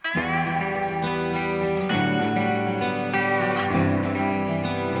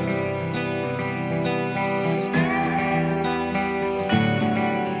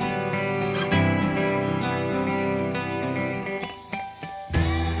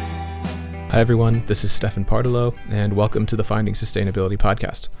Hi everyone, this is Stefan Partillo, and welcome to the Finding Sustainability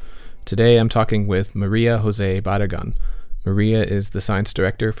podcast. Today I'm talking with Maria Jose Barragan. Maria is the science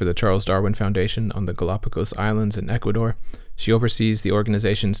director for the Charles Darwin Foundation on the Galapagos Islands in Ecuador. She oversees the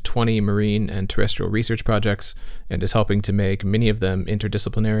organization's 20 marine and terrestrial research projects and is helping to make many of them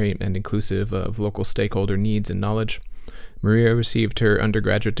interdisciplinary and inclusive of local stakeholder needs and knowledge. Maria received her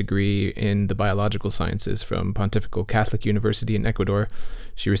undergraduate degree in the biological sciences from Pontifical Catholic University in Ecuador.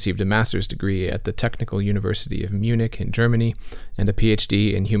 She received a master's degree at the Technical University of Munich in Germany and a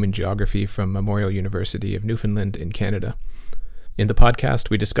PhD in human geography from Memorial University of Newfoundland in Canada. In the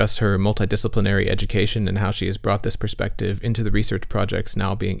podcast, we discuss her multidisciplinary education and how she has brought this perspective into the research projects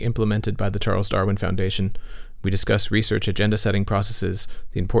now being implemented by the Charles Darwin Foundation. We discuss research agenda setting processes,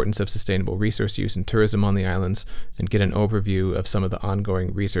 the importance of sustainable resource use and tourism on the islands, and get an overview of some of the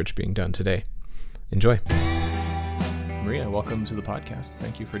ongoing research being done today. Enjoy. Maria, welcome to the podcast.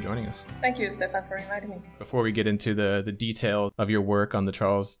 Thank you for joining us. Thank you, Stefan, for inviting me. Before we get into the detail of your work on the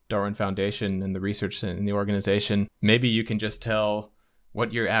Charles Darwin Foundation and the research in the organization, maybe you can just tell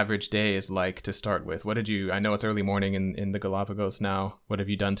what your average day is like to start with. I know it's early morning in the Galapagos now. What have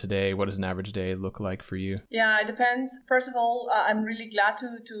you done today? What does an average day look like for you? Yeah, it depends. First of all, I'm really glad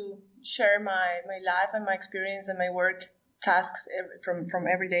to share my life and my experience and my work tasks from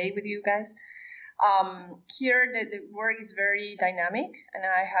every day with you guys. Here, the work is very dynamic, and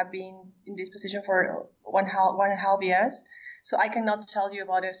I have been in this position for one and a half years. So I cannot tell you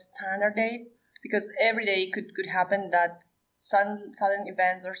about a standard day because every day could happen that sudden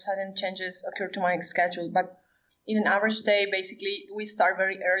events or sudden changes occur to my schedule. But in an average day, basically, we start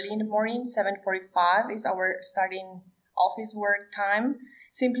very early in the morning. 7:45 is our starting office work time,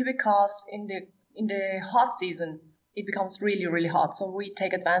 simply because in the hot season, it becomes really, really hot. So we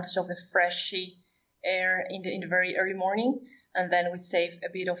take advantage of the freshy air in the very early morning, and then we save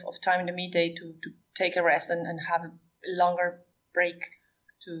a bit of time in the midday to take a rest and have a longer break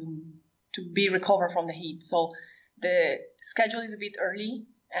to be recovered from the heat. So the schedule is a bit early,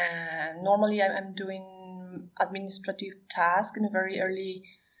 and normally I'm doing administrative tasks in a very early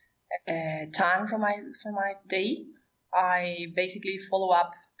time from my day. I basically follow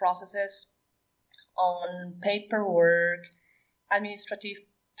up processes on paperwork, administrative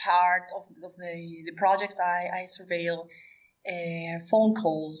part of the projects I surveil, phone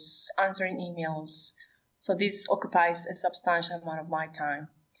calls, answering emails. So this occupies a substantial amount of my time.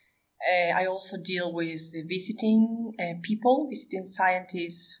 I also deal with visiting people, visiting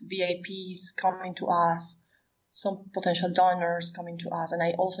scientists, VIPs coming to us, some potential donors coming to us, and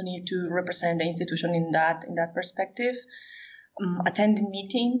I also need to represent the institution in that perspective. Attending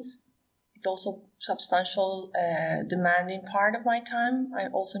meetings is also substantial, demanding part of my time. I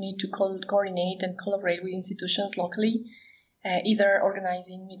also need to coordinate and collaborate with institutions locally, either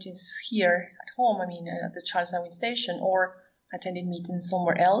organizing meetings here at home, at the Charles Darwin Station, or attending meetings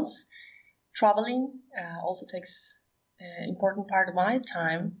somewhere else. Traveling also takes an important part of my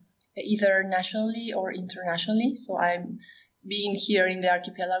time, either nationally or internationally. So I'm being here in the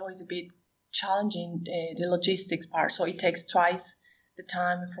archipelago is a bit challenging, the logistics part. So it takes twice the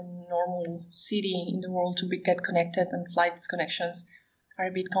time from normal city in the world to get connected, and flights connections are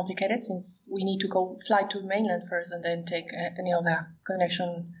a bit complicated since we need to fly to mainland first and then take any other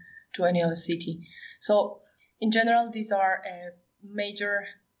connection to any other city. So in general, these are a major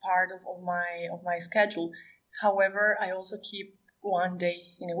part of my schedule. However, I also keep one day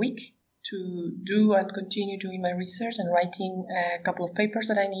in a week to do and continue doing my research and writing a couple of papers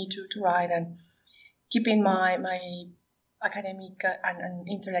that I need to write, and keeping my academic and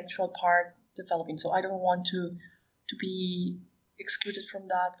intellectual part developing. So I don't want to be excluded from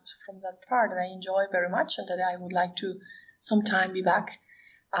that part that I enjoy very much and that I would like to sometime be back.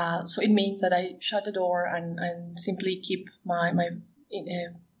 So it means that I shut the door and simply keep my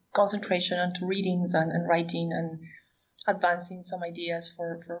concentration onto readings and writing and advancing some ideas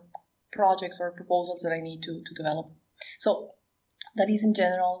for projects or proposals that I need to develop. So that is in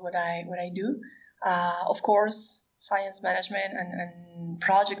general what I do. Of course, science management and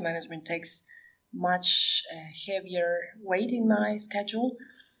project management takes much heavier weight in my schedule,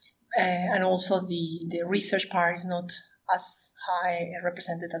 and also the research part is not as high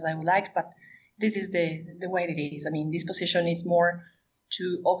represented as I would like, but this is the way it is. This position is more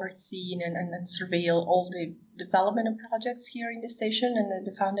to oversee and surveil all the development of projects here in the station and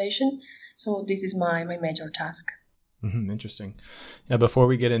the foundation. So this is my major task. Interesting. Yeah, before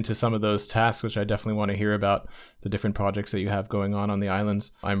we get into some of those tasks, which I definitely want to hear about the different projects that you have going on the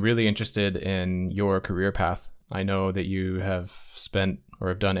islands, I'm really interested in your career path. I know that you have spent or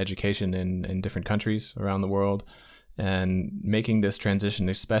have done education in different countries around the world. and making this transition,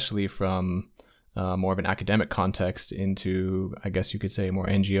 especially from more of an academic context into, I guess you could say, more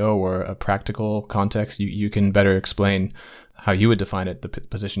NGO or a practical context. You can better explain how you would define it, the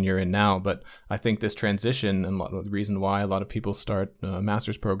position you're in now. But I think this transition, and the reason why a lot of people start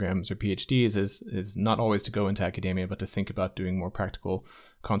master's programs or PhDs is not always to go into academia, but to think about doing more practical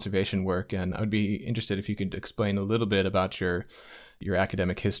conservation work. And I would be interested if you could explain a little bit about your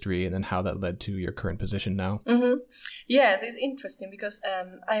academic history and then how that led to your current position now. Mm-hmm. Yes, it's interesting because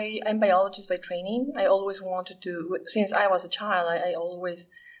I'm biologist by training. I always wanted to, since I was a child, I always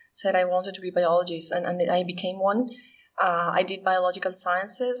said I wanted to be a biologist, and I became one. I did biological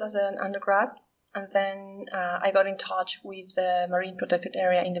sciences as an undergrad, and then I got in touch with the marine protected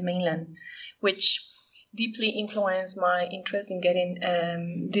area in the mainland, which deeply influenced my interest in getting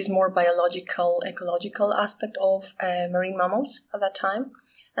this more biological, ecological aspect of marine mammals at that time.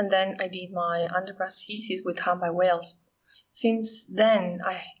 And then I did my undergrad thesis with humpback whales. Since then,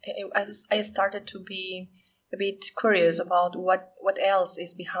 I started to be a bit curious about what else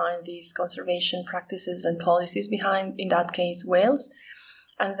is behind these conservation practices and policies behind, in that case, whales.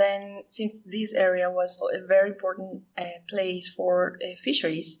 And then, since this area was a very important place for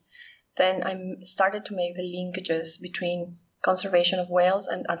fisheries, then I started to make the linkages between conservation of whales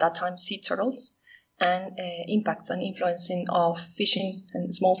and, at that time, sea turtles, and impacts and influencing of fishing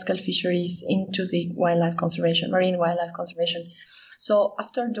and small-scale fisheries into the wildlife conservation, marine wildlife conservation. So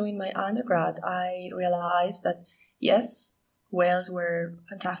after doing my undergrad, I realized that, yes, whales were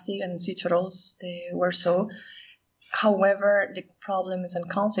fantastic and sea turtles were so. However, the problems and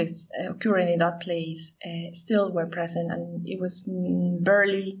conflicts occurring in that place still were present, and it was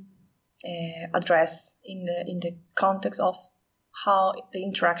barely addressed in the context of how the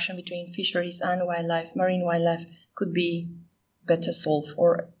interaction between fisheries and wildlife, marine wildlife, could be better solved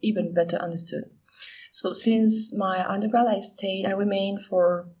or even better understood. So since my undergrad, I remained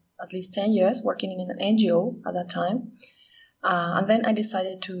for at least 10 years working in an NGO at that time. And then I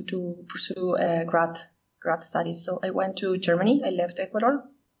decided to pursue grad studies. So I went to Germany. I left Ecuador.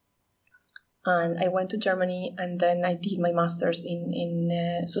 And I went to Germany, and then I did my master's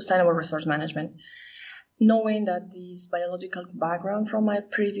in sustainable resource management. Knowing that this biological background from my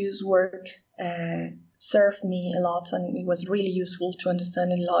previous work served me a lot, and it was really useful to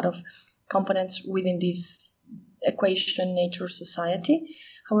understand a lot of components within this equation, nature, society.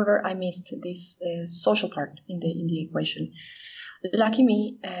 However, I missed this social part in the equation. Lucky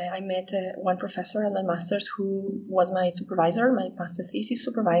me, I met one professor at my master's who was my supervisor, my master thesis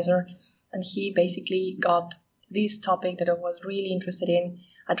supervisor, and he basically got this topic that I was really interested in,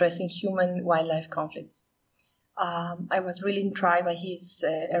 addressing human-wildlife conflicts. I was really intrigued by his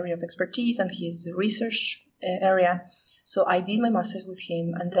area of expertise and his research area. So I did my master's with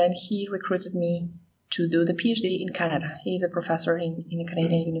him, and then he recruited me to do the PhD in Canada. He's a professor in a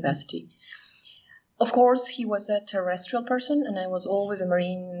Canadian university. Of course, he was a terrestrial person, and I was always a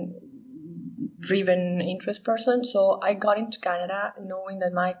marine-driven interest person. So I got into Canada knowing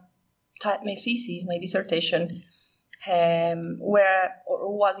that my thesis, my dissertation,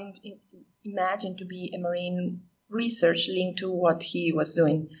 was imagined to be a marine research linked to what he was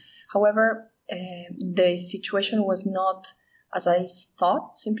doing. However, the situation was not as I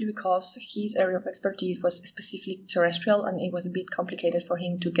thought, simply because his area of expertise was specifically terrestrial, and it was a bit complicated for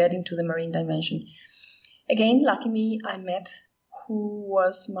him to get into the marine dimension. Again, lucky me, I met who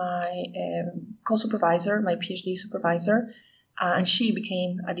was my co-supervisor, my PhD supervisor, and she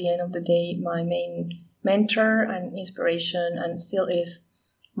became, at the end of the day, my main mentor and inspiration, and still is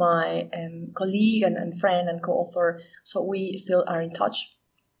my colleague and friend and co-author. So we still are in touch,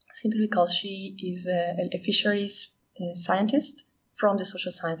 simply because she is a fisheries scientist from the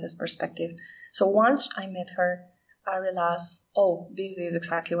social sciences perspective. So once I met her, I realized, oh, this is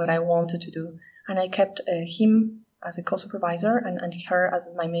exactly what I wanted to do. And I kept him as a co-supervisor and her as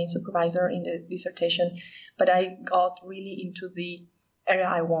my main supervisor in the dissertation. But I got really into the area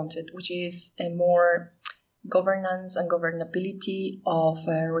I wanted, which is a more governance and governability of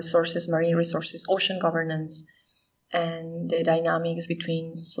resources, marine resources, ocean governance, and the dynamics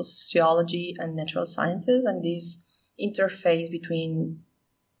between sociology and natural sciences, and this interface between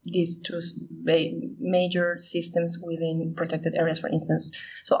these two major systems within protected areas, for instance.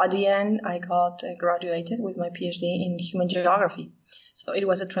 So at the end, I got graduated with my PhD in human geography. So it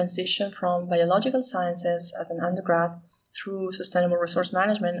was a transition from biological sciences as an undergrad through sustainable resource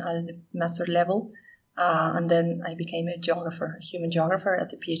management at the master level, and then I became a geographer, human geographer at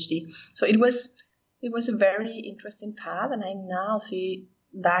the PhD. So it was a very interesting path, and I now see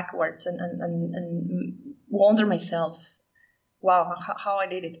backwards and wonder myself, wow, how I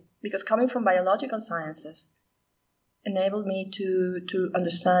did it. Because coming from biological sciences, enabled me to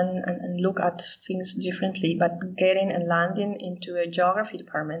understand and look at things differently. But getting and landing into a geography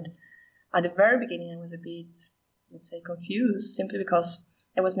department, at the very beginning, I was a bit, let's say, confused, simply because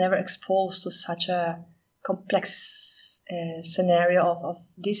I was never exposed to such a complex scenario of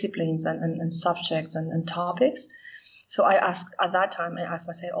disciplines and subjects and topics. So I asked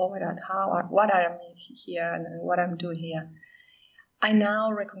myself, oh my God, what I am here and what I'm doing here. I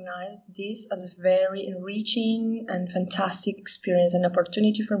now recognize this as a very enriching and fantastic experience, an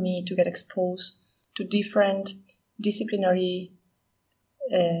opportunity for me to get exposed to different disciplinary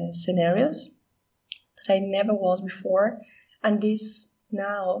scenarios that I never was before. And this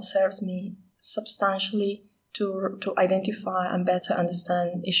now serves me substantially to identify and better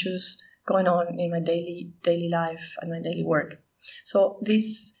understand issues going on in my daily life and my daily work. So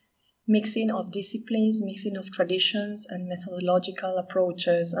this mixing of disciplines, mixing of traditions and methodological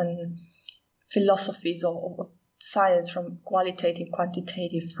approaches and philosophies of science, from qualitative,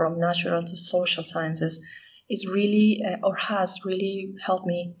 quantitative, from natural to social sciences, is really or has really helped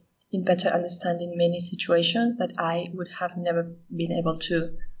me in better understanding many situations that I would have never been able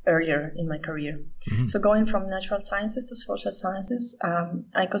to earlier in my career. Mm-hmm. So going from natural sciences to social sciences,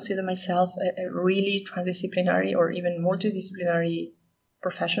 I consider myself a really transdisciplinary or even multidisciplinary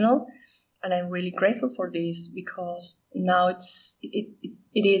professional, and I'm really grateful for this, because now it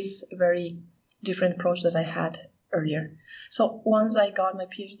is a very different approach that I had earlier. So once I got my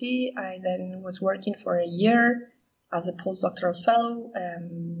PhD, I then was working for a year as a postdoctoral fellow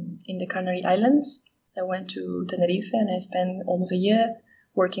in the Canary Islands. I went to Tenerife and I spent almost a year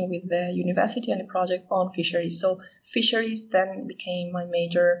working with the university and a project on fisheries. So fisheries then became my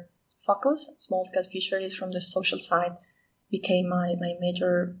major focus. Small-scale fisheries from the social side became my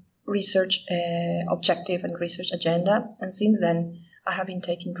major research objective and research agenda. And since then, I have been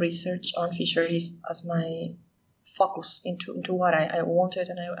taking research on fisheries as my focus into what I wanted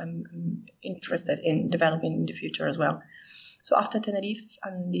and I'm interested in developing in the future as well. So after Tenerife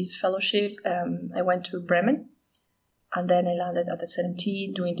and this fellowship, I went to Bremen, and then I landed at the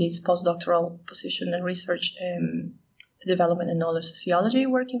ZMT doing this postdoctoral position and research development and knowledge sociology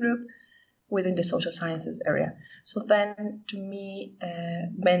working group within the social sciences area. So then to me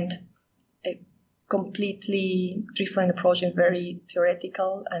meant a completely different approach, and very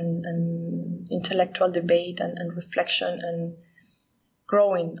theoretical and intellectual debate and reflection and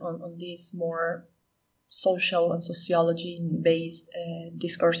growing on these more social and sociology-based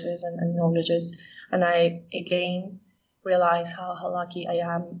discourses and knowledges. And I again realize how lucky I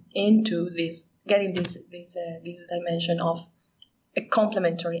am into this, getting this dimension of a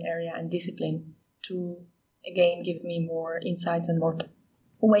complementary area and discipline to again give me more insights and more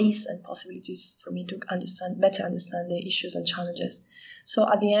ways and possibilities for me to better understand the issues and challenges.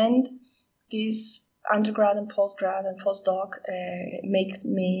 So at the end, this undergrad and postdoc make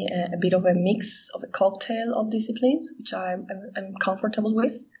me a bit of a mix of a cocktail of disciplines, which I'm comfortable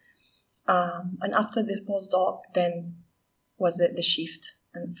with. And after the postdoc, then was the shift,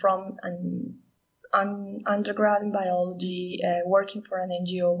 and from an undergrad in biology, working for an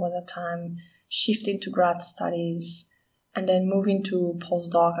NGO at that time, shifting to grad studies, and then moving to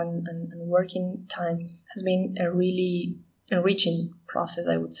postdoc and working time has been a really enriching process,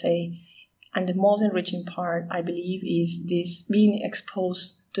 I would say. And the most enriching part, I believe, is this being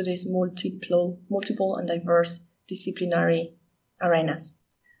exposed to these multiple and diverse disciplinary arenas.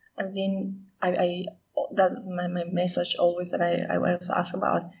 And then that's my message always, that I was asked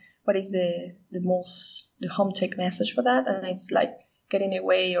about what is the home take message for that. And it's like getting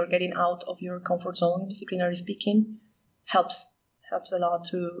away or getting out of your comfort zone, disciplinary speaking, helps a lot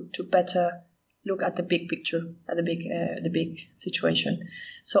to better look at the big picture, at the big situation.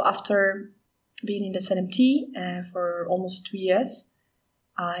 So after being in the ZMT for almost 2 years,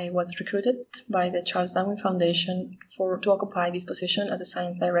 I was recruited by the Charles Darwin Foundation to occupy this position as a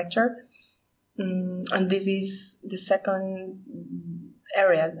science director. And this is the second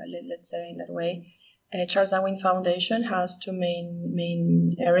area, let's say in that way. Charles Darwin Foundation has two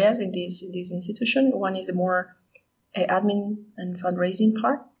main areas in this institution. One is the more admin and fundraising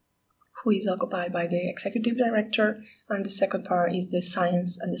part, who is occupied by the executive director, and the second part is the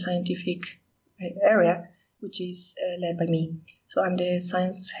science and the scientific area, which is led by me. So I'm the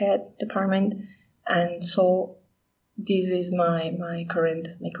science head department, and so this is my current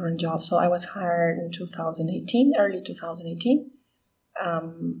job. So I was hired in early 2018,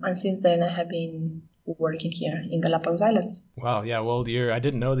 and since then I have been working here in Galapagos Islands. Wow, yeah. Well, I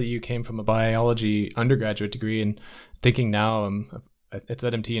didn't know that you came from a biology undergraduate degree, and thinking now it's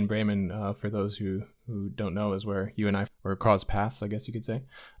ZMT in Bremen, for those who don't know, is where you and I cross paths, I guess you could say.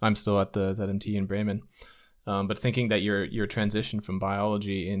 I'm still at the ZMT in Bremen. But thinking that your transition from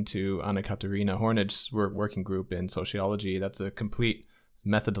biology into Anna Katarina Hornig's working group in sociology, that's a complete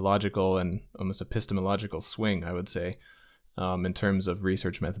methodological and almost epistemological swing, I would say, in terms of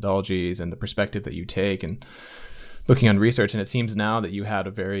research methodologies and the perspective that you take and looking on research. And it seems now that you had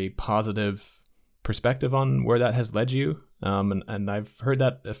a very positive perspective on where that has led you. And I've heard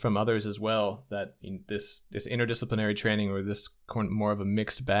that from others as well, that this interdisciplinary training, or this more of a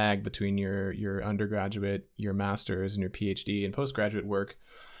mixed bag between your undergraduate, your master's, and your PhD and postgraduate work,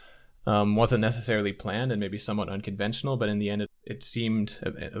 wasn't necessarily planned and maybe somewhat unconventional, but in the end it seemed,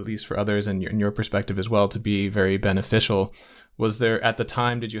 at least for others and in your perspective as well, to be very beneficial. Was there, at the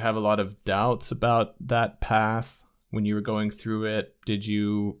time, did you have a lot of doubts about that path when you were going through it? Did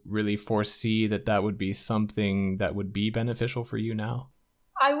you really foresee that would be something that would be beneficial for you now?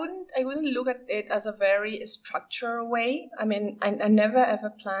 I wouldn't look at it as a very structured way. I mean, I never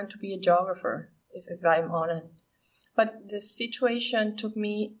ever planned to be a geographer, if I'm honest. But the situation took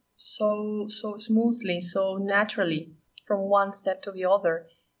me so smoothly, so naturally from one step to the other,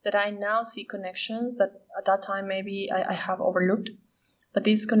 that I now see connections that at that time maybe I have overlooked. But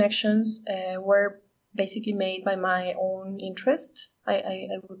these connections were basically made by my own interests, I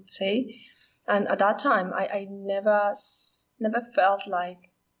would say. And at that time, I never felt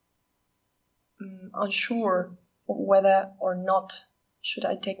like unsure of whether or not should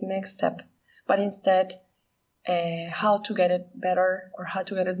I take the next step, but instead how to get it better, or how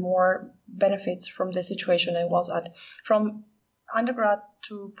to get it more benefits from the situation I was at. From undergrad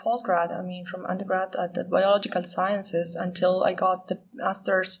to postgrad, I mean, from undergrad at the biological sciences until I got the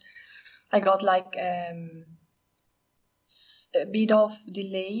master's, I got like a bit of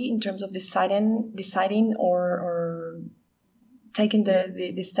delay in terms of deciding or taking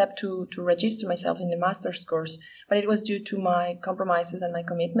the step to register myself in the master's course. But it was due to my compromises and my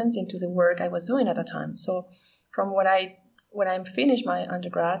commitments into the work I was doing at the time. So from when I finished my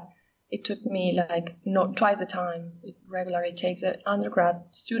undergrad, it took me like twice the time it takes an undergrad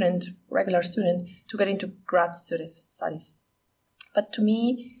student, regular student, to get into grad studies. But to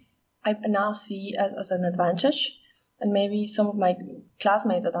me, I now see as an advantage, and maybe some of my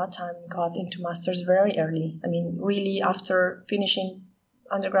classmates at that time got into masters very early. I mean, really after finishing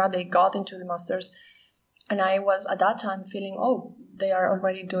undergrad, they got into the masters, and I was at that time feeling, oh, they are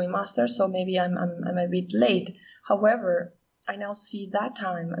already doing masters, so maybe I'm a bit late. However, I now see that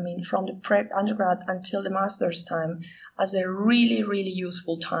time, I mean, from the pre-undergrad until the master's time, as a really, really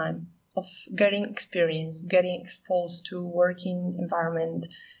useful time of getting experience, getting exposed to working environment,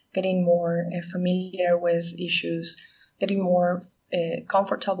 getting more familiar with issues, getting more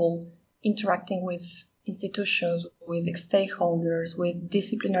comfortable interacting with institutions, with stakeholders, with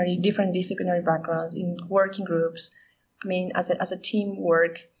different disciplinary backgrounds in working groups. I mean, as a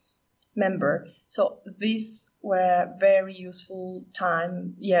teamwork member. So these were very useful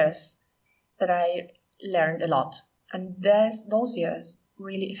years that I learned a lot. And those years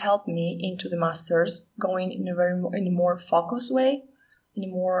really helped me into the master's, going in a more focused way, in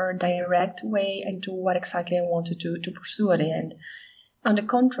a more direct way, into what exactly I wanted to pursue at the end. On the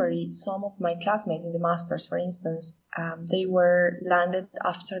contrary, some of my classmates in the masters, for instance, they were landed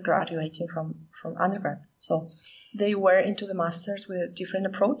after graduating from undergrad. So they were into the masters with a different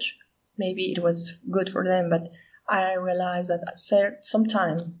approach. Maybe it was good for them, but I realized that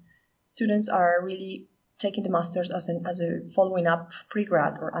sometimes students are really taking the masters as a following up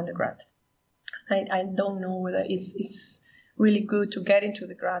pre-grad or undergrad. I don't know whether it's really good to get into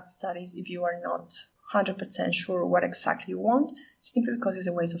the grad studies if you are not 100% sure what exactly you want, simply because it's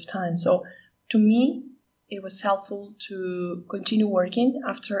a waste of time. So to me, it was helpful to continue working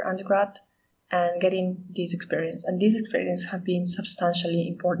after undergrad and getting this experience. And this experience has been substantially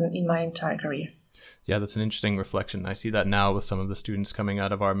important in my entire career. Yeah, that's an interesting reflection. I see that now with some of the students coming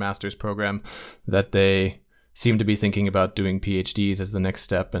out of our master's program, that they seem to be thinking about doing PhDs as the next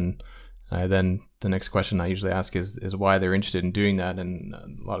step. And then the next question I usually ask is why they're interested in doing that. And a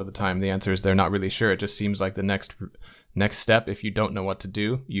lot of the time the answer is they're not really sure. It just seems like the next step. If you don't know what to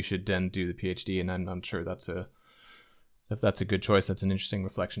do, you should then do the PhD. And I'm sure if that's a good choice. That's an interesting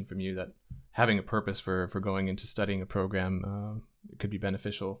reflection from you, that having a purpose for going into studying a program could be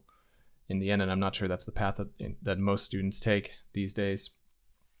beneficial in the end. And I'm not sure that's the path that most students take these days.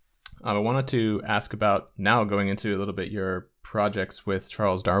 I wanted to ask about, now going into a little bit, your projects with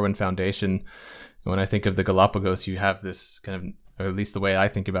Charles Darwin Foundation. When I think of the Galapagos, you have this kind of, or at least the way I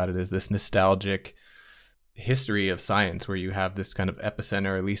think about it, is this nostalgic history of science where you have this kind of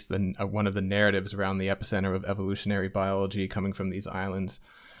epicenter, at least one of the narratives around the epicenter of evolutionary biology coming from these islands.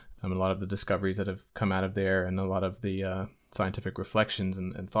 a lot of the discoveries that have come out of there and a lot of the scientific reflections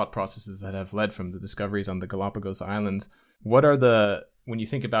and thought processes that have led from the discoveries on the Galapagos Islands. When you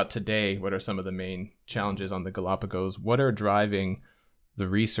think about today, what are some of the main challenges on the Galapagos? What are driving the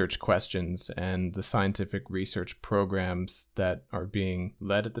research questions and the scientific research programs that are being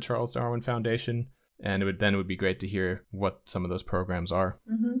led at the Charles Darwin Foundation? And it would be great to hear what some of those programs are.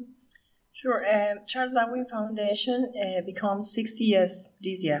 Mm-hmm. Sure. Charles Darwin Foundation becomes 60 years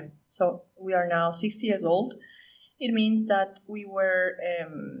this year. So we are now 60 years old. It means that we were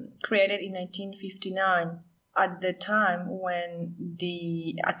created in 1959, at the time when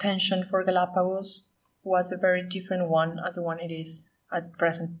the attention for Galapagos was a very different one as the one it is at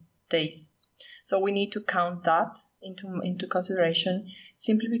present days. So we need to count that into consideration,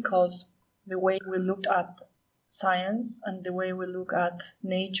 simply because the way we looked at science and the way we look at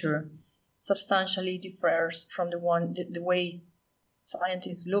nature substantially differs from the way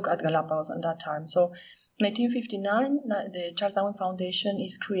scientists look at Galapagos at that time. So 1959, the Charles Darwin Foundation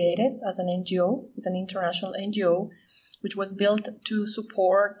is created as an NGO. It's an international NGO, which was built to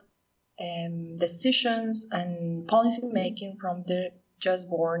support decisions and policy making from the just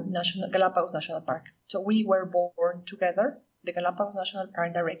born Galapagos National Park. So we were born together, the Galapagos National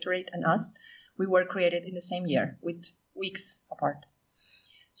Park Directorate and us. We were created in the same year, with weeks apart.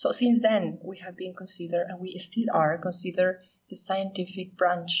 So since then, we have been considered, and we still are considered, the scientific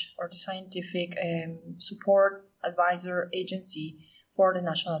branch or the scientific support advisor agency for the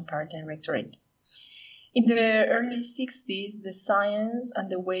National Park Directorate. In the early 60s, the science and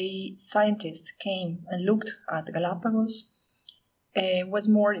the way scientists came and looked at Galapagos was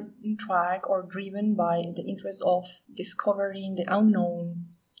more intrigued or driven by the interest of discovering the unknown,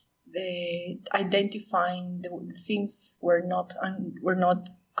 identifying the things were not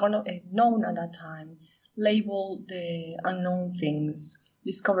known at that time, label the unknown things,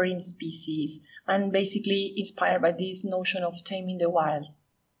 discovering species, and basically inspired by this notion of taming the wild.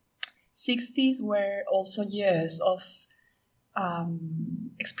 60s were also years of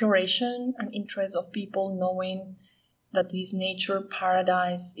exploration and interest of people knowing that this nature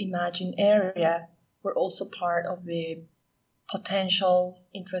paradise imagined area were also part of the potential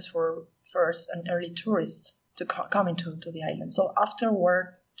interest for first and early tourists to come into the island. So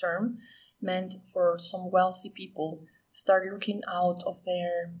afterward term meant for some wealthy people started looking out of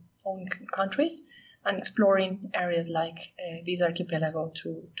their own countries and exploring areas like this archipelago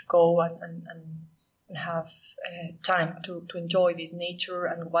to go and have time to enjoy this nature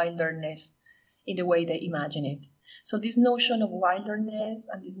and wilderness in the way they imagine it. So this notion of wilderness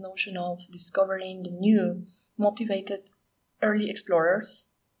and this notion of discovering the new motivated early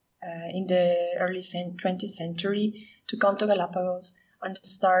explorers in the early 20th century to come to Galapagos and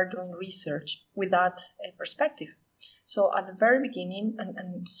start doing research with that perspective. So at the very beginning, and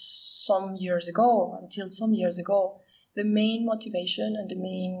until some years ago, the main motivation and the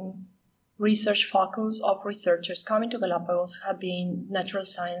main research focus of researchers coming to Galapagos have been natural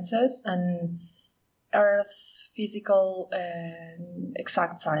sciences and earth, physical, and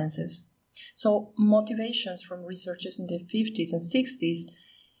exact sciences. So motivations from researchers in the 50s and 60s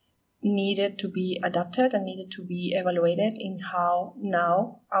needed to be adapted and needed to be evaluated in how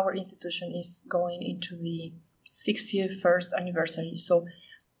now our institution is going into the 61st anniversary. So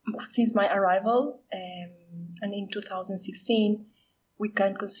since my arrival and in 2016, we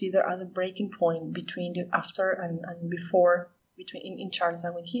can consider as a breaking point between the after and before in Charles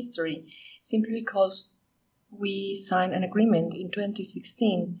Darwin history, simply because we signed an agreement in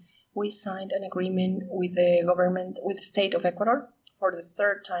 2016. We signed an agreement with the government, with the state of Ecuador, for the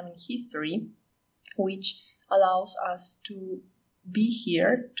third time in history, which allows us to be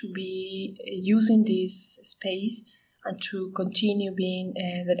here, to be using this space, and to continue being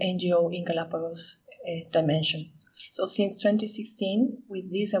the NGO in Galapagos dimension. So since 2016,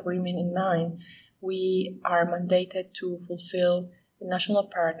 with this agreement in mind, we are mandated to fulfill the national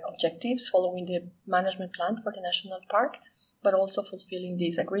park objectives following the management plan for the national park, but also fulfilling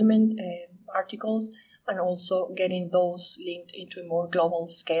these agreement articles and also getting those linked into a more global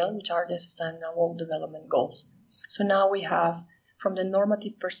scale, which are the Sustainable Development Goals. So now we have, from the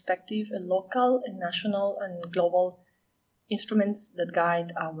normative perspective, a local, a national, and global instruments that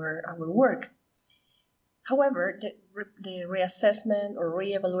guide our work. However, the reassessment or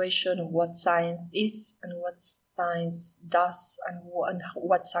re-evaluation of what science is and what science does and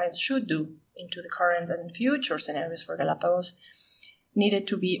what science should do into the current and future scenarios for Galapagos needed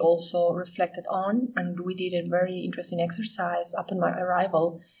to be also reflected on, and we did a very interesting exercise upon my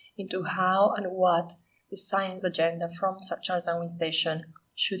arrival into how and what the science agenda from Charles Darwin Station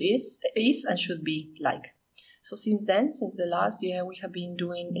is and should be like. So since the last year, we have been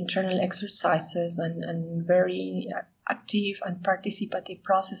doing internal exercises and very active and participative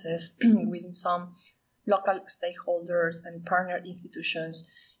processes within some local stakeholders and partner institutions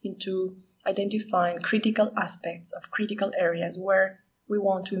into identifying critical aspects of critical areas where we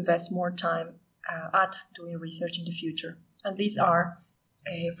want to invest more time at doing research in the future. And these are,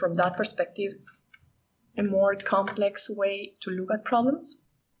 from that perspective, a more complex way to look at problems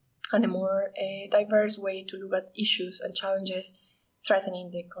and a more diverse way to look at issues and challenges threatening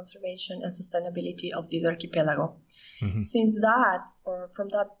the conservation and sustainability of this archipelago. Mm-hmm. Since that, or from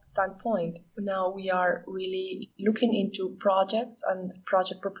that standpoint, now we are really looking into projects and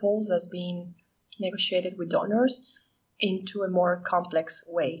project proposals being negotiated with donors into a more complex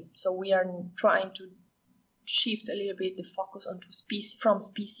way. So we are trying to shift a little bit the focus onto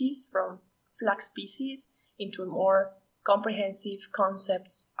from flag species into a more comprehensive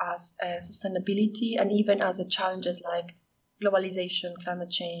concepts as sustainability and even as the challenges like globalization, climate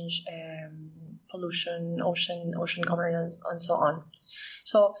change, pollution, ocean governance, and so on.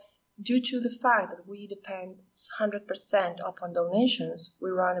 So due to the fact that we depend 100% upon donations, we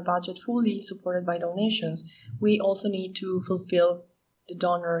run a budget fully supported by donations, we also need to fulfill the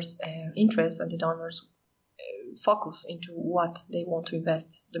donors' interests and the donors' focus into what they want to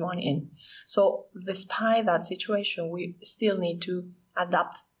invest the money in. So despite that situation, we still need to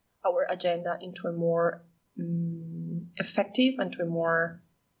adapt our agenda into a more effective and to a more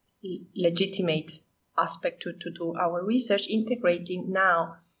legitimate aspect to do our research, integrating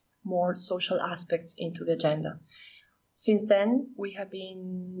now more social aspects into the agenda. Since then, we have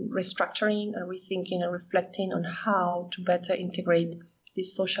been restructuring and rethinking and reflecting on how to better integrate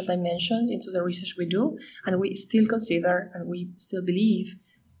these social dimensions into the research we do, and we still consider and we still believe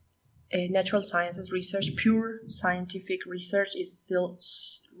natural sciences research, pure scientific research is still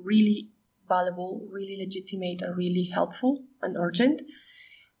really valuable, really legitimate, and really helpful and urgent.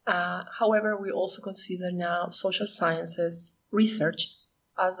 However, we also consider now social sciences research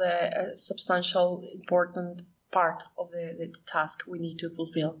as a substantial, important part of the task we need to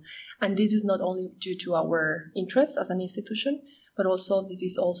fulfill. And this is not only due to our interest as an institution, but also this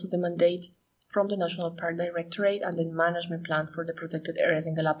is also the mandate from the National Park Directorate and the management plan for the protected areas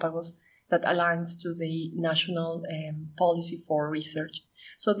in Galapagos that aligns to the national policy for research.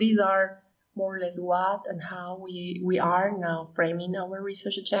 So these are more or less what and how we are now framing our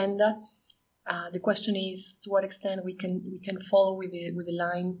research agenda. The question is to what extent we can follow with the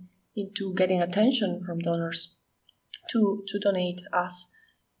line into getting attention from donors to donate us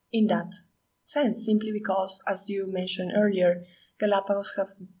in that sense, simply because, as you mentioned earlier, Galapagos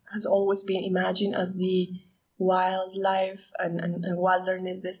has always been imagined as the wildlife and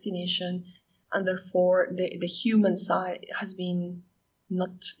wilderness destination, and therefore the human side has been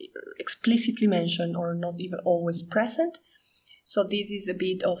not explicitly mentioned or not even always present. So this is a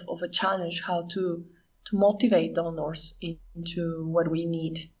bit of a challenge, how to motivate donors into what we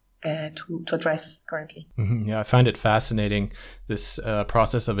need to address currently. Mm-hmm. Yeah, I find it fascinating, this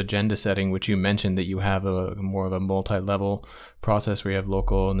process of agenda setting, which you mentioned that you have a more of a multi-level process where you have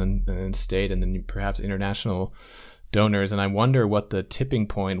local and then state and then perhaps international donors. And I wonder what the tipping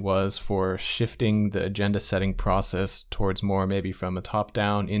point was for shifting the agenda setting process towards more maybe from a top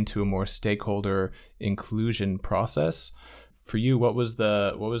down into a more stakeholder inclusion process. For you, what was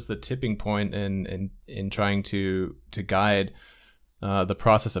the tipping point in trying to guide the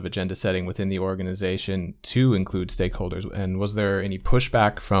process of agenda setting within the organization to include stakeholders? And was there any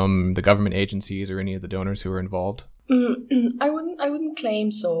pushback from the government agencies or any of the donors who were involved? I wouldn't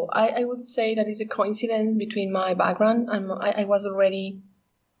claim so. I would say that it's a coincidence between my background. I was already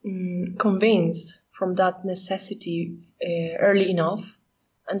convinced from that necessity early enough.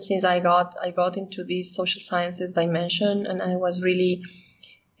 And since I got into this social sciences dimension, and I was really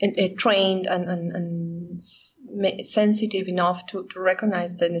trained and sensitive enough to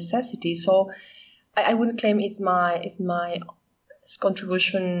recognize the necessity. So I wouldn't claim it's my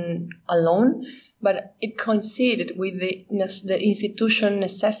contribution alone, but it coincided with the institution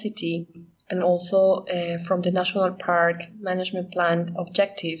necessity and also from the National Park Management Plan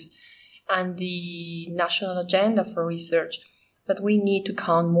objectives and the national agenda for research that we need to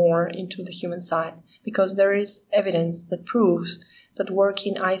count more into the human side, because there is evidence that proves that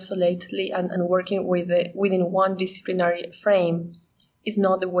working isolatedly and working within one disciplinary frame is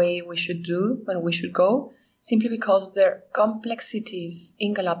not the way we should do and we should go, simply because the complexities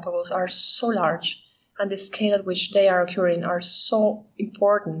in Galapagos are so large and the scale at which they are occurring are so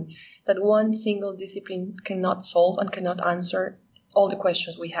important that one single discipline cannot solve and cannot answer all the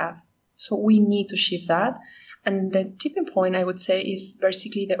questions we have. So we need to shift that. And the tipping point, I would say, is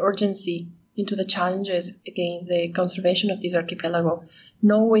basically the urgency into the challenges against the conservation of this archipelago,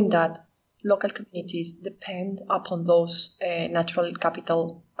 knowing that local communities depend upon those natural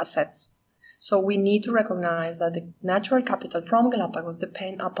capital assets. So we need to recognize that the natural capital from Galapagos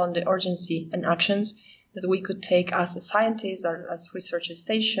depend upon the urgency and actions that we could take as a scientist or as research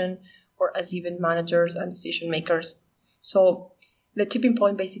station or as even managers and decision makers. So the tipping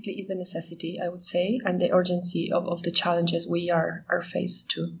point basically is the necessity, I would say, and the urgency of the challenges we are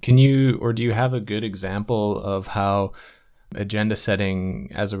faced to. Can you, or do you have a good example of how agenda setting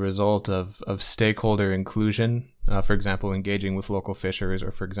as a result of stakeholder inclusion, for example, engaging with local fishers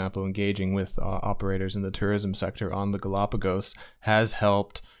or, for example, engaging with operators in the tourism sector on the Galapagos has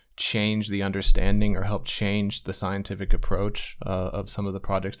helped change the understanding or help change the scientific approach of some of the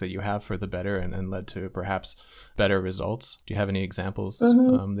projects that you have for the better and led to perhaps better results? Do you have any examples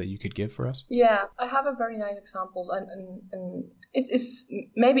that you could give for us? Yeah, I have a very nice example, and it's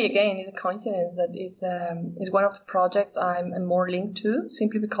maybe again it's a coincidence that is one of the projects I'm more linked to,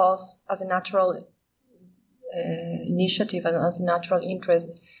 simply because as a natural initiative and as a natural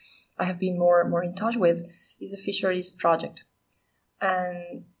interest I have been more in touch with is the fisheries project.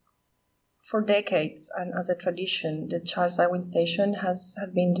 And for decades, and as a tradition, the Charles Darwin Station has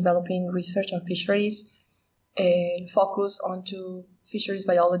been developing research on fisheries, focus onto fisheries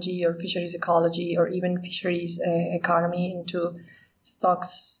biology or fisheries ecology or even fisheries economy, into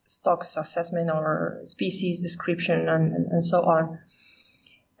stocks assessment or species description and so on.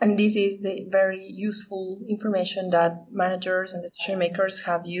 And this is the very useful information that managers and decision makers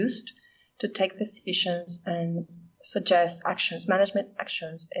have used to take decisions and suggest actions, management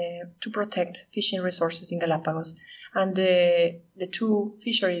actions to protect fishing resources in Galapagos. And the two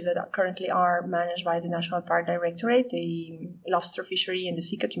fisheries that currently are managed by the National Park Directorate, the lobster fishery and the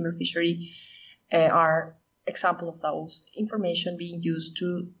sea cucumber fishery, are example of those information being used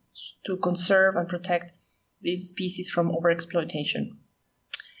to conserve and protect these species from overexploitation.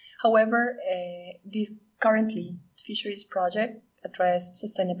 However, this currently fisheries project address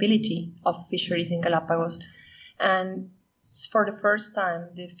sustainability of fisheries in Galapagos. And for the first time,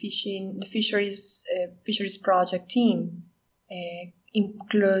 the fisheries project team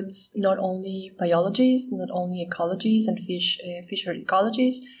includes not only biologists, not only ecologists and fishery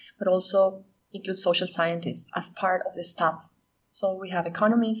ecologists, but also includes social scientists as part of the staff. So we have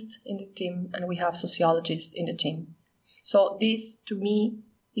economists in the team and we have sociologists in the team. So this, to me,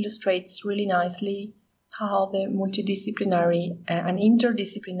 illustrates really nicely how the multidisciplinary and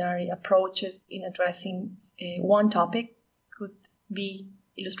interdisciplinary approaches in addressing one topic could be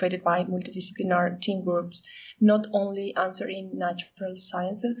illustrated by multidisciplinary team groups, not only answering natural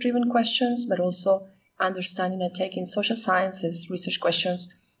sciences driven questions, but also understanding and taking social sciences research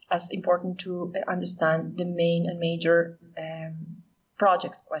questions as important to understand the main and major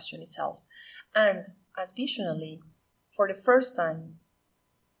project question itself. And additionally, for the first time,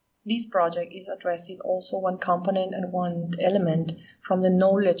 this project is addressing also one component and one element from the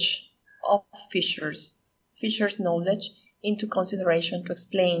knowledge of fishers knowledge into consideration to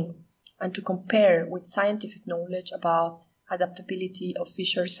explain and to compare with scientific knowledge about adaptability of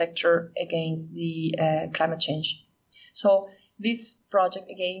fishery sector against the climate change. So this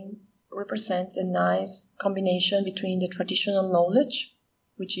project again represents a nice combination between the traditional knowledge,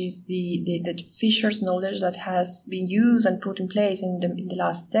 which is the fishers' knowledge that has been used and put in place in the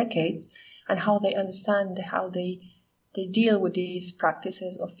last decades, and how they understand, how they deal with these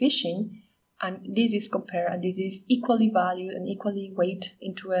practices of fishing. And this is compared, and this is equally valued and equally weighed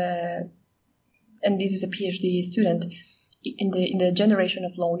into and this is a PhD student, in the generation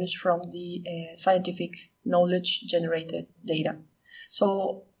of knowledge from the scientific knowledge generated data.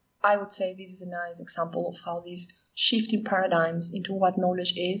 So I would say this is a nice example of how these shifting paradigms into what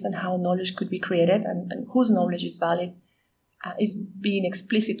knowledge is and how knowledge could be created and whose knowledge is valid is being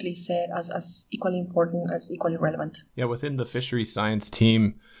explicitly said as equally important, as equally relevant. Yeah, within the fisheries science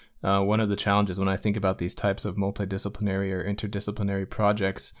team, one of the challenges when I think about these types of multidisciplinary or interdisciplinary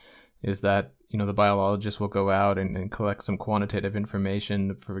projects is that, you know, the biologists will go out and collect some quantitative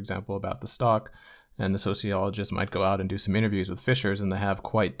information, for example, about the stock, and the sociologists might go out and do some interviews with fishers, and they have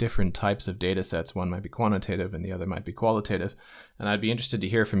quite different types of data sets. One might be quantitative and the other might be qualitative. And I'd be interested to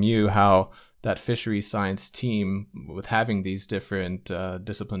hear from you how that fisheries science team, with having these different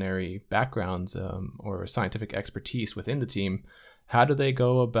disciplinary backgrounds or scientific expertise within the team, how do they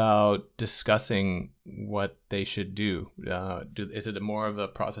go about discussing what they should do? Is it more of a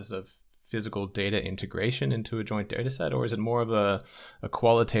process of physical data integration into a joint data set, or is it more of a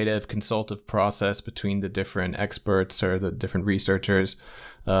qualitative consultative process between the different experts or the different researchers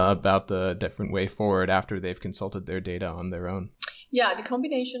about the different way forward after they've consulted their data on their own? Yeah, the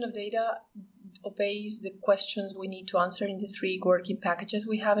combination of data obeys the questions we need to answer in the 3 working packages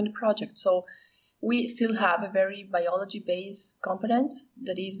we have in the project. So we still have a very biology-based component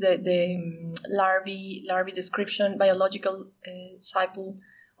that is the larvae description, biological cycle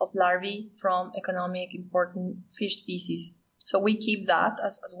of larvae from economic important fish species. So we keep that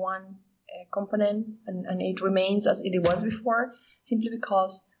as one component, and it remains as it was before, simply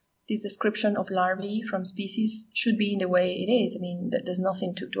because this description of larvae from species should be in the way it is. I mean, there's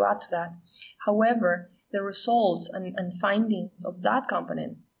nothing to add to that. However, the results and findings of that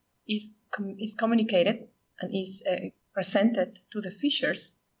component is communicated and is presented to the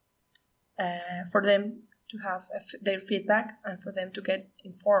fishers for them to have their feedback and for them to get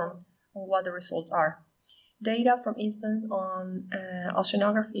informed on what the results are. Data, for instance, on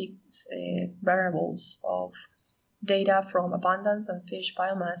oceanographic variables of data from abundance and fish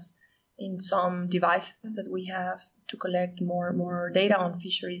biomass in some devices that we have to collect more data on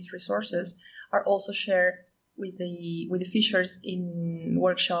fisheries resources are also shared with the fishers in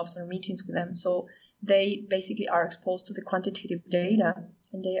workshops or meetings with them. So they basically are exposed to the quantitative data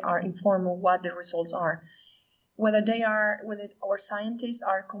and they are informed of what the results are. Whether our scientists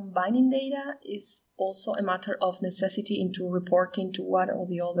are combining data is also a matter of necessity into reporting to one or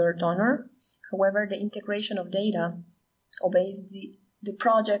the other donor. However, the integration of data obeys the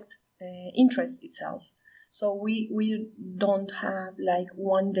project interest itself. So we don't have like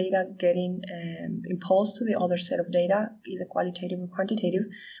one data getting imposed to the other set of data, either qualitative or quantitative,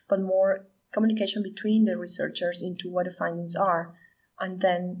 but more communication between the researchers into what the findings are, and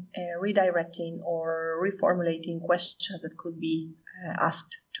then redirecting or reformulating questions that could be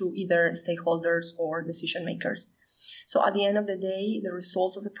asked to either stakeholders or decision makers. So at the end of the day, the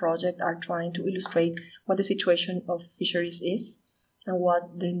results of the project are trying to illustrate what the situation of fisheries is and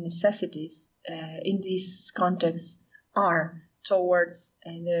what the necessities in this context are towards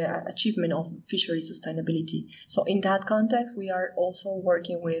the achievement of fishery sustainability. So in that context, we are also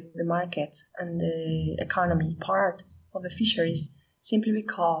working with the market and the economy part of the fisheries, simply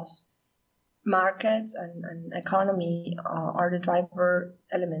because markets and economy are the driver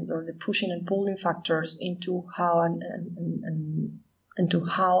elements or the pushing and pulling factors into how and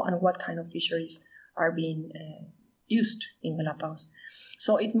what kind of fisheries are being used in Galapagos.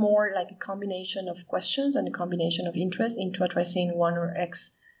 So it's more like a combination of questions and a combination of interest into addressing one or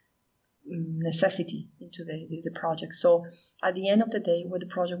X necessity into the project. So at the end of the day, what the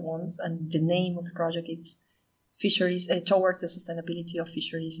project wants and the name of the project is fisheries towards the sustainability of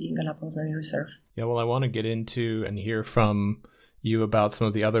fisheries in Galapagos Marine Reserve. Yeah, well, I want to get into and hear from you about some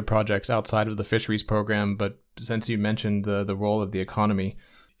of the other projects outside of the fisheries program, but since you mentioned the role of the economy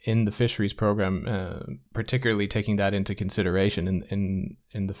in the fisheries program, particularly taking that into consideration in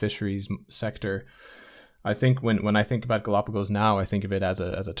the fisheries sector, I think when I think about Galapagos now, I think of it as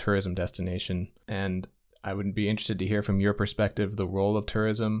a tourism destination, and I would be interested to hear from your perspective the role of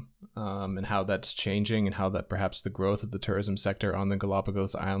tourism and how that's changing, and how that perhaps the growth of the tourism sector on the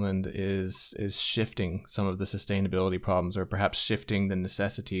Galapagos Island is shifting some of the sustainability problems, or perhaps shifting the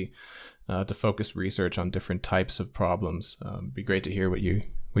necessity to focus research on different types of problems. It'd be great to hear what you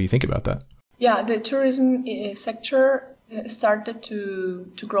think about that. Yeah, the tourism sector started to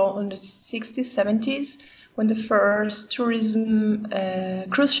grow in the 60s, 70s, when the first tourism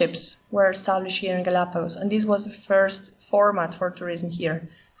cruise ships were established here in Galapagos. And this was the first format for tourism here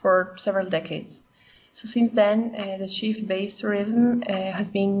for several decades. So since then, the ship-based tourism has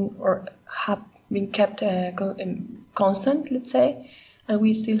been kept constant, let's say, and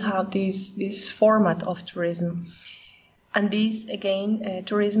we still have this format of tourism. And this, again,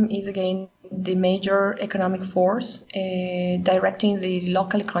 tourism is, again, the major economic force directing the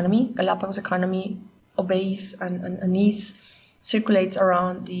local economy. Galapagos economy obeys and circulates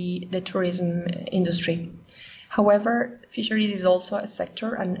around the tourism industry. However, fisheries is also a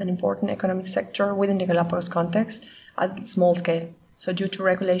sector, an important economic sector within the Galapagos context at small scale. So due to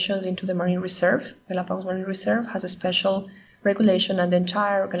regulations into the Marine Reserve, Galapagos Marine Reserve has a special regulation, and the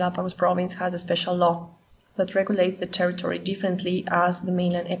entire Galapagos province has a special law that regulates the territory differently as the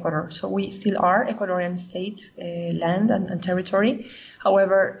mainland Ecuador. So we still are Ecuadorian state land and territory.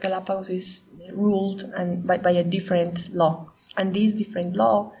 However, Galapagos is ruled by a different law. And this different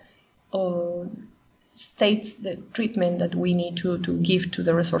law states the treatment that we need to give to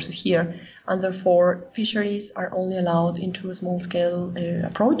the resources here. And therefore, fisheries are only allowed into a small-scale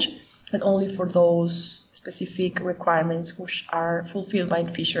approach, and only for those specific requirements which are fulfilled by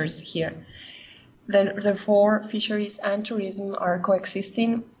fishers here. Therefore, fisheries and tourism are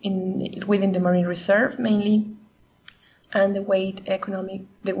coexisting within the Marine Reserve mainly, and the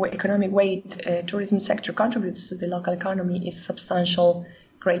economic weight tourism sector contributes to the local economy is substantial,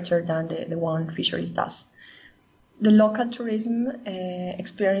 greater than the one fisheries does. The local tourism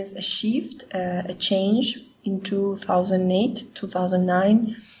experienced a shift, a change in 2008,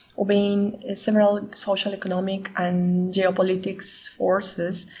 2009, obeying several social, economic, and geopolitics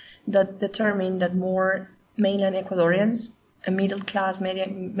forces that determined that more mainland Ecuadorians, middle-class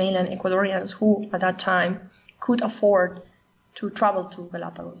mainland Ecuadorians who at that time could afford to travel to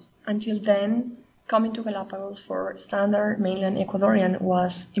Galapagos. Until then, coming to Galapagos for standard mainland Ecuadorian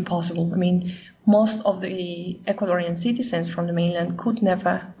was impossible. I mean, most of the Ecuadorian citizens from the mainland could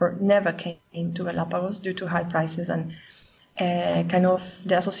never came to Galapagos due to high prices and kind of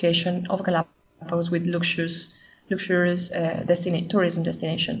the association of Galapagos with luxurious tourism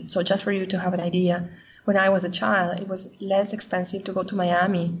destination. So just for you to have an idea, when I was a child, it was less expensive to go to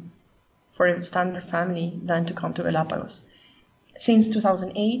Miami for a standard family than to come to Galapagos. Since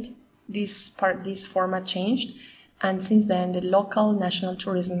 2008, this format changed, and since then the local national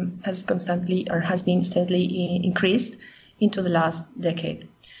tourism has been steadily increased into the last decade.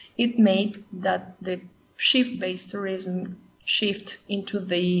 It made that the ship-based tourism shift into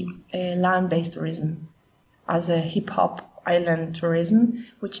the land-based tourism as a hip-hop island tourism,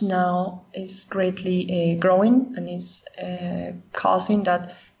 which now is greatly growing and is causing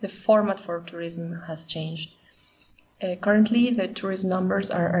that the format for tourism has changed. Currently, the tourism numbers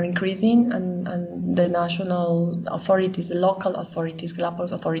are increasing, and the national authorities, the local authorities,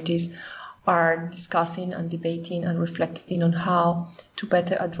 Galapagos authorities, are discussing and debating and reflecting on how to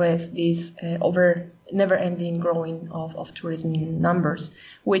better address this never-ending growing of tourism numbers,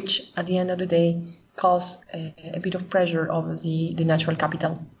 which at the end of the day cause a bit of pressure over the natural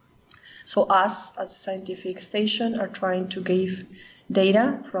capital. So us, as a scientific station, are trying to give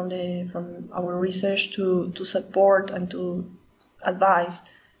data from our research to support and to advise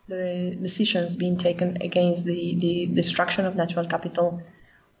the decisions being taken against the destruction of natural capital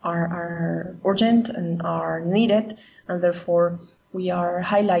are urgent and are needed, and therefore we are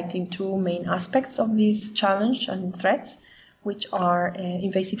highlighting two main aspects of this challenge and threats, which are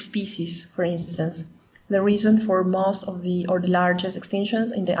invasive species, for instance. The reason for most of the largest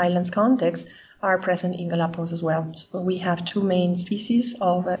extinctions in the island's context are present in Galapagos as well. So we have two main species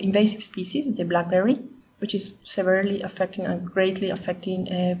of invasive species, the blackberry, which is severely affecting and greatly affecting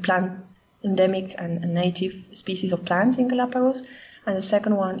plant endemic and native species of plants in Galapagos. And the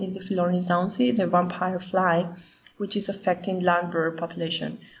second one is the Philornis downsii, the vampire fly, which is affecting land bird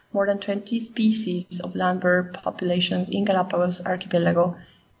population. More than 20 species of land bird populations in Galapagos archipelago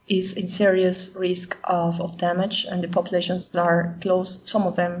is in serious risk of damage, and the populations are close. Some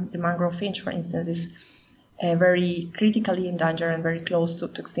of them, the mangrove finch, for instance, is very critically endangered and very close to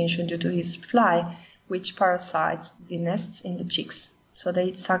extinction due to this fly, which parasites the nests in the chicks. So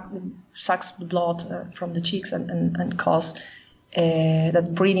they sucks the blood from the chicks and cause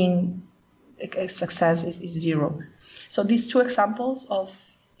that breeding success is zero. So these two examples of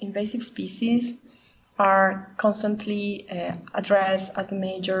invasive species are constantly addressed as the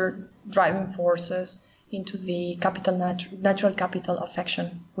major driving forces into the natural capital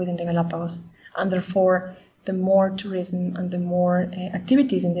affection within the Galapagos. And therefore, the more tourism and the more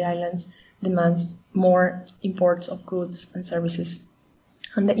activities in the islands demands more imports of goods and services.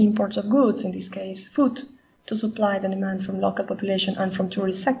 And the imports of goods, in this case food, to supply the demand from local population and from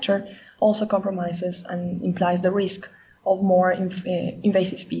tourist sector also compromises and implies the risk of more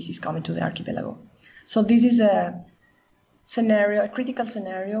invasive species coming to the archipelago. So this is a critical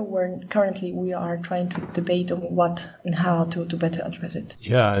scenario where currently we are trying to debate on what and how to better address it.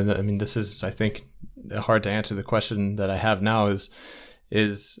 Yeah, I mean, this is, I think, hard to answer. The question that I have now is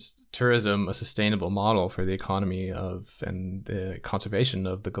tourism a sustainable model for the economy of and the conservation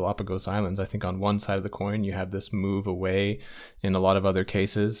of the Galapagos Islands? I think on one side of the coin, you have this move away in a lot of other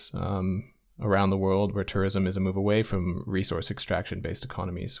cases around the world where tourism is a move away from resource extraction-based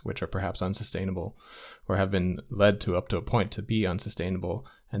economies, which are perhaps unsustainable or have been led to up to a point to be unsustainable.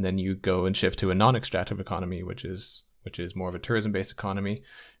 And then you go and shift to a non-extractive economy, which is more of a tourism-based economy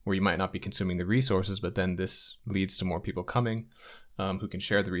where you might not be consuming the resources, but then this leads to more people coming who can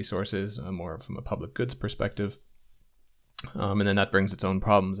share the resources more from a public goods perspective. And then that brings its own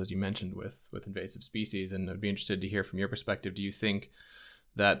problems, as you mentioned, with invasive species. And I'd be interested to hear from your perspective. Do you think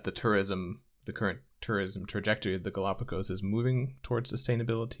that the current tourism trajectory of the Galapagos is moving towards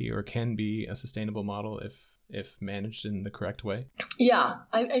sustainability, or can be a sustainable model if managed in the correct way? Yeah,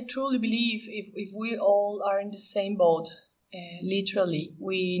 I truly believe if we all are in the same boat, literally,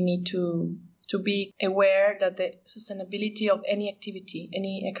 we need to be aware that the sustainability of any activity,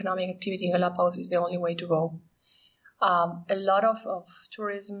 any economic activity in Galapagos is the only way to go. A lot of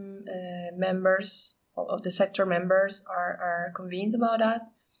tourism members, of the sector members, are convinced about that.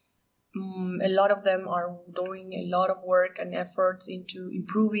 A lot of them are doing a lot of work and efforts into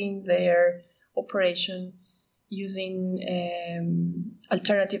improving their operation using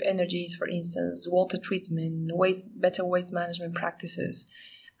alternative energies, for instance, water treatment, better waste management practices,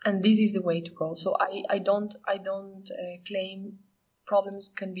 and this is the way to go. So I don't claim problems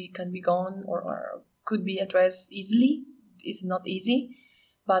can be gone or could be addressed easily. It's not easy,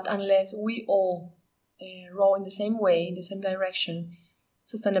 but unless we all row in the same way, in the same direction,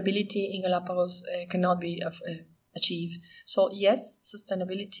 sustainability in Galapagos cannot be achieved. So yes,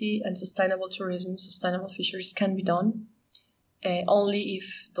 sustainability and sustainable tourism, sustainable fisheries can be done only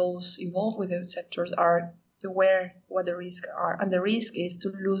if those involved with those sectors are aware what the risks are. And the risk is to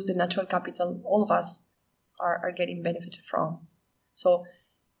lose the natural capital all of us are getting benefited from. So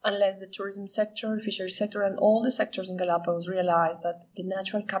unless the tourism sector, fishery sector, and all the sectors in Galapagos realize that the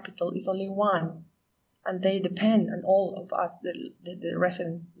natural capital is only one, and they depend, and all of us, the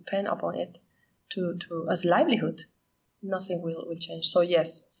residents, depend upon it to as livelihood, nothing will change. So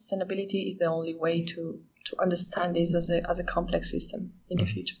yes, sustainability is the only way to understand this as a complex system in the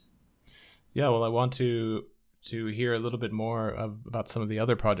future. Yeah, well, I want to hear a little bit more about some of the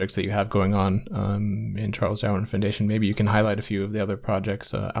other projects that you have going on in Charles Darwin Foundation. Maybe you can highlight a few of the other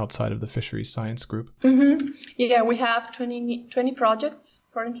projects outside of the Fisheries Science Group. Mm-hmm. Yeah, we have 20 projects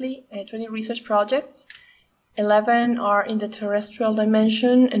currently, 20 research projects. 11 are in the terrestrial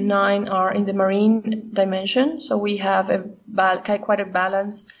dimension and 9 are in the marine dimension. So we have quite a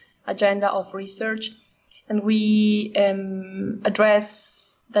balanced agenda of research, and we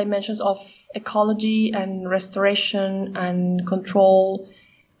address dimensions of ecology and restoration and control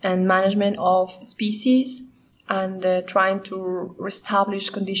and management of species, and trying to reestablish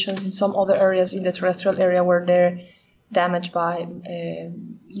conditions in some other areas in the terrestrial area where they're damaged by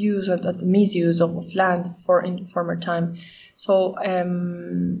use or the misuse of land in former time. So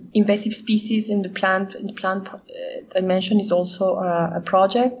invasive species in the plant dimension is also a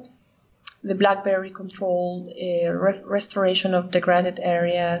project. The blackberry control, restoration of degraded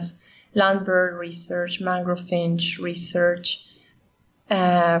areas, land bird research, mangrove finch research,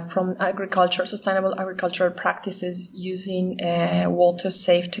 from agriculture, sustainable agricultural practices using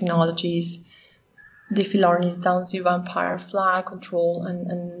water-safe technologies, the Philarnis downsea vampire fly control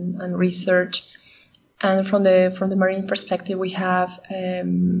and research. And from the marine perspective, we have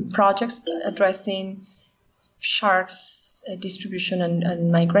projects addressing sharks distribution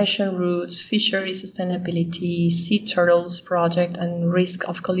and migration routes, fishery sustainability, sea turtles project, and risk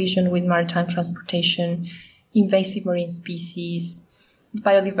of collision with maritime transportation, invasive marine species,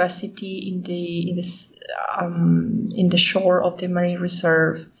 biodiversity in the shore of the marine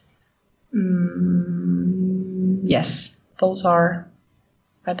reserve. Yes, those are,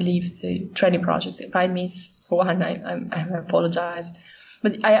 I believe, the 20 projects. If I miss one, I apologize.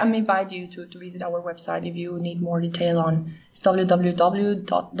 But I invite you to visit our website if you need more detail on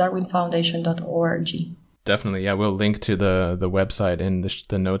www.darwinfoundation.org. Definitely, yeah. We'll link to the website in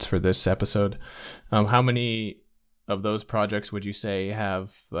the notes for this episode. How many of those projects would you say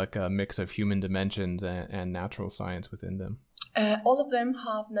have like a mix of human dimensions and natural science within them? All of them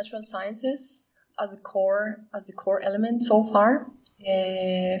have natural sciences as the core element so far.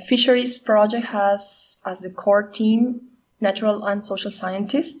 Fisheries project has as the core team natural and social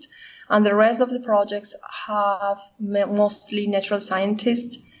scientists, and the rest of the projects have mostly natural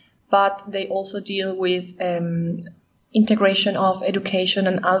scientists, but they also deal with integration of education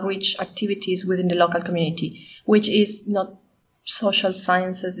and outreach activities within the local community, which is not social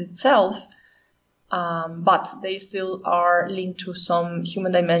sciences itself, but they still are linked to some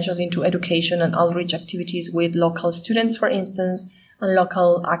human dimensions into education and outreach activities with local students, for instance, and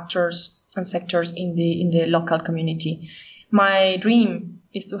local actors and sectors in the local community. My dream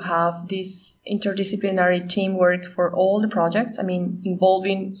is to have this interdisciplinary teamwork for all the projects,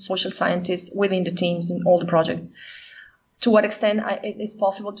 involving social scientists within the teams in all the projects. To what extent it is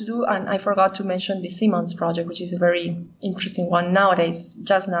possible to do, and I forgot to mention the Seamounts project, which is a very interesting one nowadays.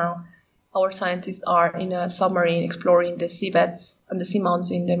 Just now, our scientists are in a submarine exploring the seabeds and the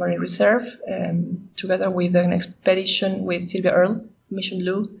seamounts in the marine reserve, together with an expedition with Sylvia Earle, Mission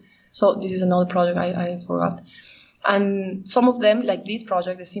Blue. So this is another project I forgot. And some of them, like this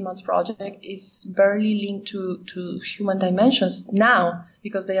project, the Seamounts project, is barely linked to human dimensions now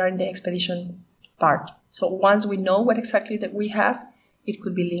because they are in the expedition part. So once we know what exactly that we have, it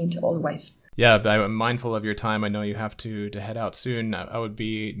could be linked always. Yeah, but I'm mindful of your time. I know you have to head out soon. I would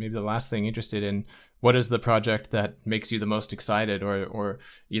be maybe the last thing interested in What is the project that makes you the most excited, or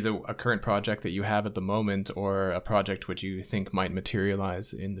either a current project that you have at the moment or a project which you think might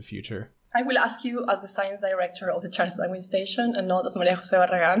materialize in the future? I will ask you as the science director of the Charles Darwin Station and not as Maria Jose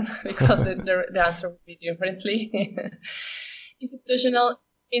Barragan, because the answer will be differently.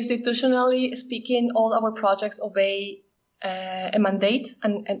 Institutionally speaking, all our projects obey a mandate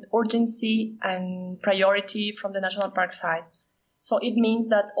and urgency and priority from the National Park side. So it means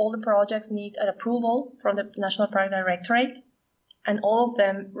that all the projects need an approval from the National Park Directorate, and all of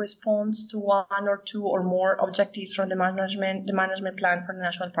them respond to one or two or more objectives from the management plan for the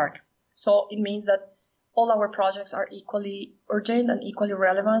National Park. So it means that all our projects are equally urgent and equally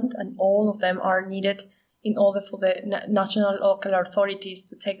relevant, and all of them are needed in order for the national local authorities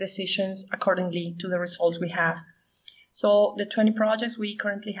to take decisions accordingly to the results we have. So the 20 projects we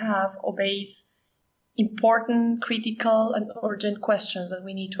currently have obeys important, critical, and urgent questions that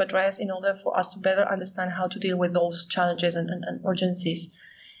we need to address in order for us to better understand how to deal with those challenges and urgencies.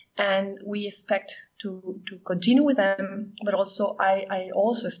 And we expect to continue with them, but also I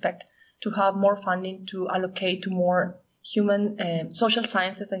also expect to have more funding to allocate to more human, social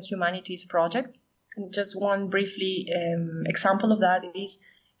sciences and humanities projects. And just one briefly example of that is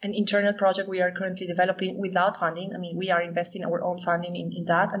an internal project we are currently developing without funding. I mean, we are investing our own funding in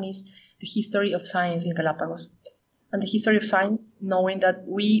that, and it's the history of science in Galapagos. And the history of science, knowing that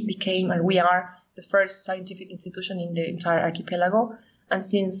we became and we are the first scientific institution in the entire archipelago. And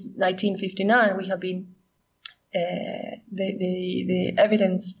since 1959, we have been the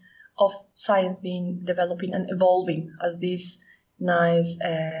evidence of science being developing and evolving as this nice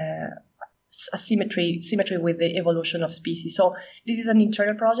symmetry with the evolution of species. So this is an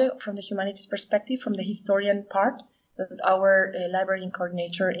internal project from the humanities perspective, from the historian part, that our library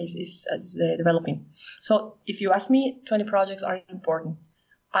coordinator is developing. So if you ask me, 20 projects are important.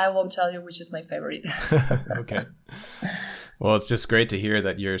 I won't tell you which is my favorite. Okay. Well, it's just great to hear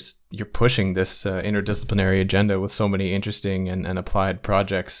that you're pushing this interdisciplinary agenda with so many interesting and applied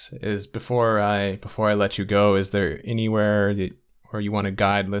projects. Before I let you go, is there anywhere where you want to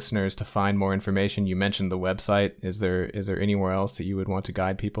guide listeners to find more information? You mentioned the website. Is there anywhere else that you would want to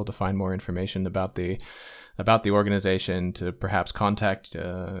guide people to find more information about the organization, to perhaps contact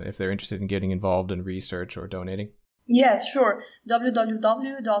if they're interested in getting involved in research or donating? Yes, sure.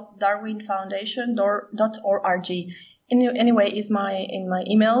 www.darwinfoundation.org. Anyway, is in my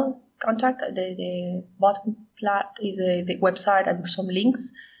email contact. The bottom plat is the website and some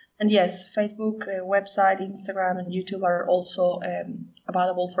links. And yes, Facebook, website, Instagram, and YouTube are also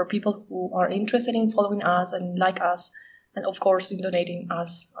available for people who are interested in following us and like us, and of course in donating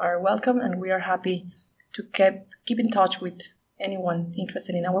us are welcome. And we are happy to keep in touch with anyone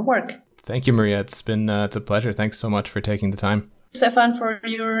interested in our work. Thank you, Maria. It's a pleasure. Thanks so much for taking the time. Stefan, for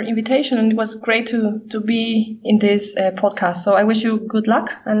your invitation, and it was great to be in this podcast. So I wish you good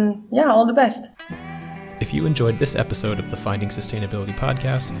luck and all the best. If you enjoyed this episode of the Finding Sustainability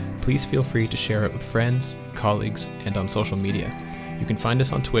podcast, please feel free to share it with friends, colleagues, and on social media. You can find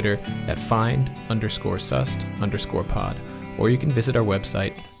us on Twitter at find_sust_pod, or you can visit our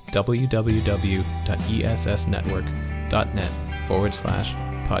website,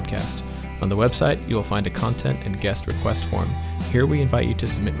 www.essnetwork.net/podcast. On the website, you will find a content and guest request form. Here we invite you to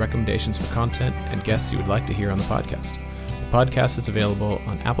submit recommendations for content and guests you would like to hear on the podcast. The podcast is available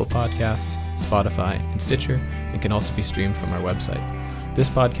on Apple Podcasts, Spotify, and Stitcher, and can also be streamed from our website. This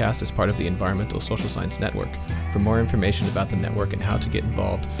podcast is part of the Environmental Social Science Network. For more information about the network and how to get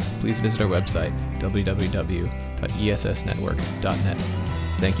involved, please visit our website, www.essnetwork.net.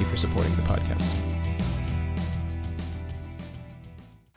 Thank you for supporting the podcast.